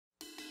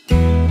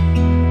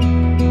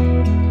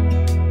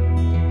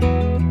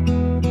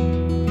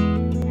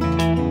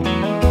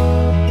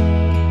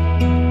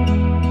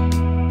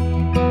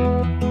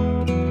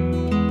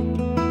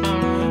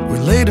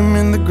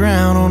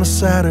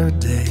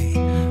Saturday.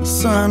 The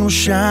sun was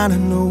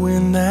shining, no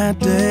wind that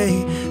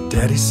day.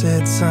 Daddy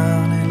said,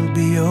 son, it'll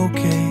be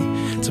okay.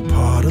 It's a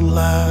part of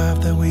life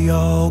that we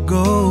all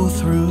go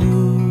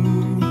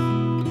through.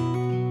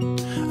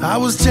 I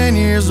was 10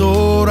 years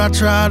old, I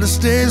tried to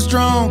stay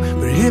strong,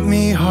 but it hit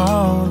me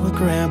hard with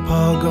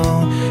Grandpa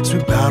gone. So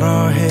we bowed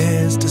our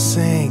heads to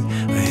sing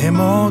a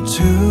hymn or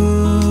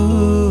two.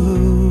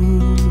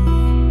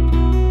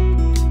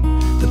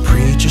 The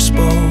preacher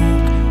spoke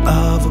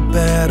of a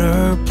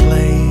better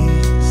place.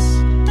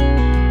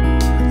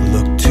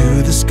 Look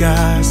to the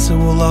sky, so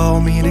we'll all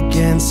meet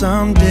again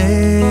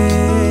someday.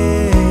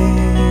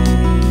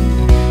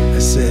 I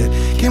said,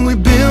 can we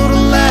build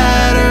a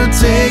ladder,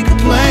 take a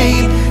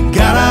plane?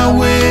 God, I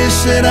wish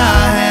that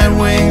I had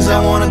wings,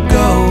 I wanna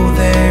go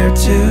there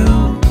too.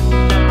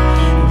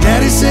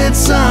 Daddy said,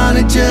 son,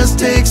 it just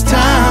takes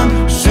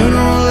time.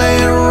 Sooner or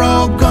later we're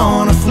all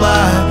gonna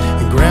fly.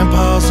 And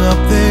Grandpa's up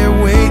there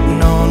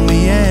waiting on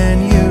me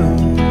and you.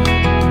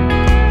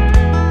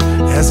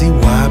 As he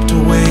wiped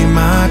away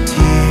my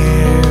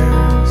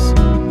tears,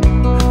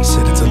 he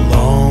said, it's a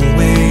long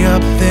way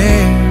up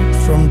there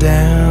from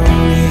down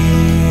here.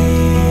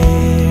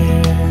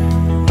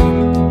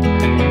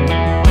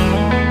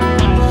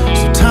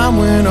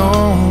 Went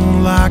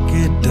on like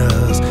it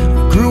does.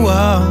 I grew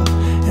up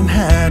and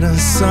had a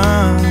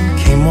son.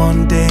 Came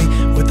one day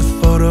with a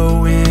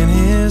photo in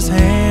his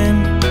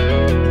hand.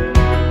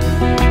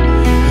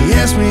 He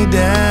asked me,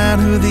 Dad,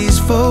 who these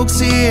folks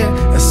here?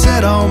 I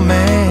said, oh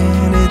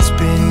man, it's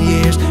been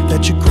years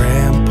that your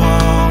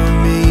grandpa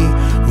and me,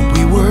 when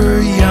we were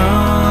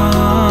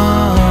young.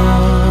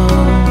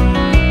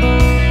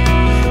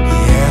 He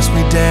asked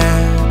me,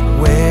 Dad,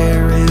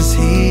 where is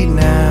he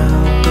now?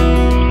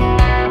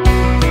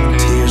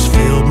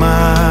 My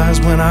eyes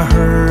when I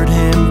heard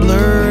him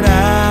blurt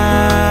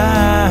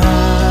out.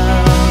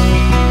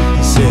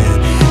 He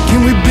said,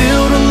 can we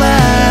build a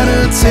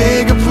ladder,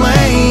 take a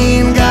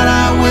plane? God,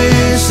 I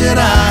wish that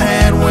I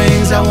had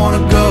wings, I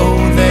wanna go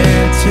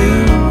there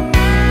too.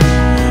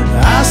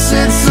 I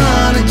said,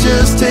 son, it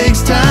just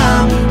takes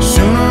time.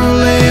 Sooner or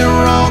later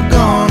we're all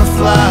gonna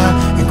fly.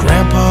 And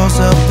Grandpa's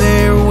up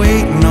there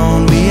waiting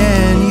on me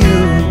and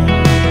you.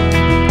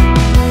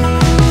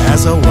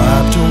 As I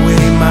wiped away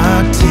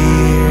my tears,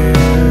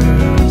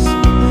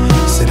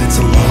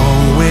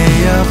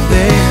 up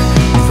there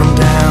from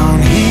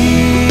down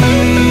here.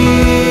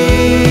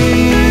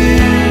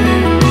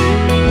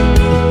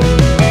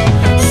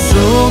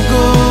 So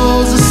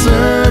goes the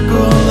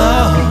circle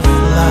of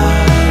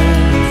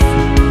life,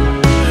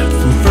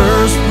 from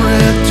first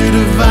breath to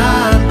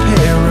divine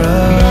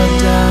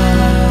paradise.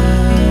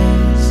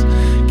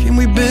 Can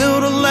we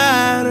build a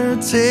ladder,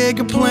 take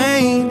a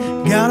plane?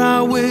 God,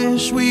 I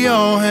wish we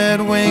all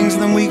had wings,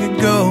 then we could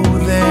go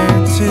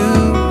there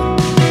too.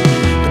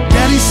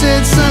 He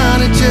said,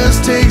 son, it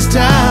just takes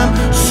time.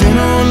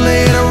 Sooner or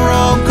later we're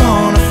all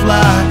gonna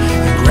fly.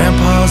 And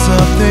Grandpa's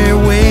up there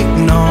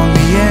waiting on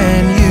me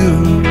and you.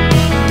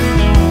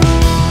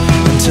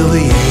 Until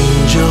the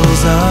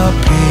angels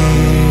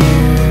appear.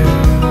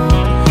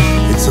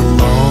 It's a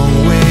long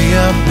way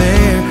up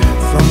there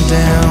from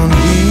down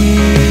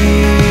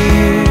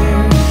here.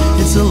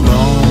 It's a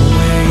long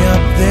way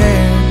up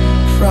there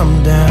from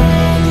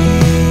down here.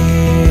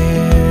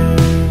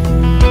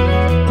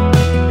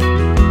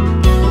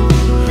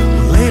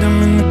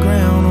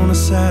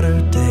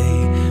 Saturday,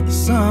 the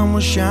sun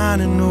was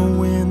shining, no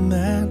wind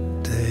that